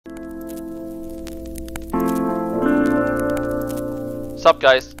Sup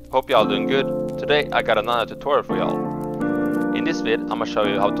guys, hope y'all doing good. Today I got another tutorial for y'all. In this vid I'ma show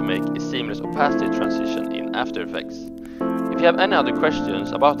you how to make a seamless opacity transition in After Effects. If you have any other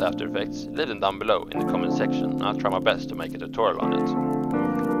questions about After Effects, leave them down below in the comment section and I'll try my best to make a tutorial on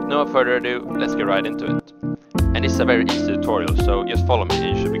it. With no further ado, let's get right into it. And it's a very easy tutorial, so just follow me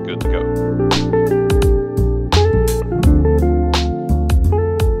and you should be good to go.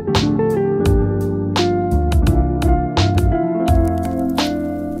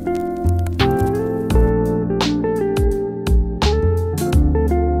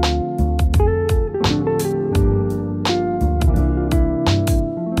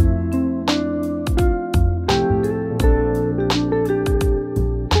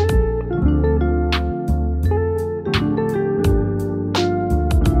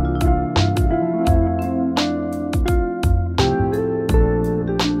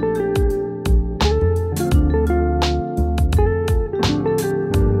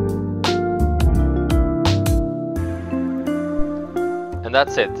 And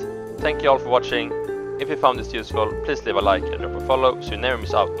that's it. Thank you all for watching. If you found this useful, please leave a like and drop a follow so you never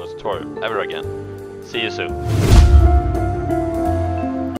miss out on a tutorial ever again. See you soon.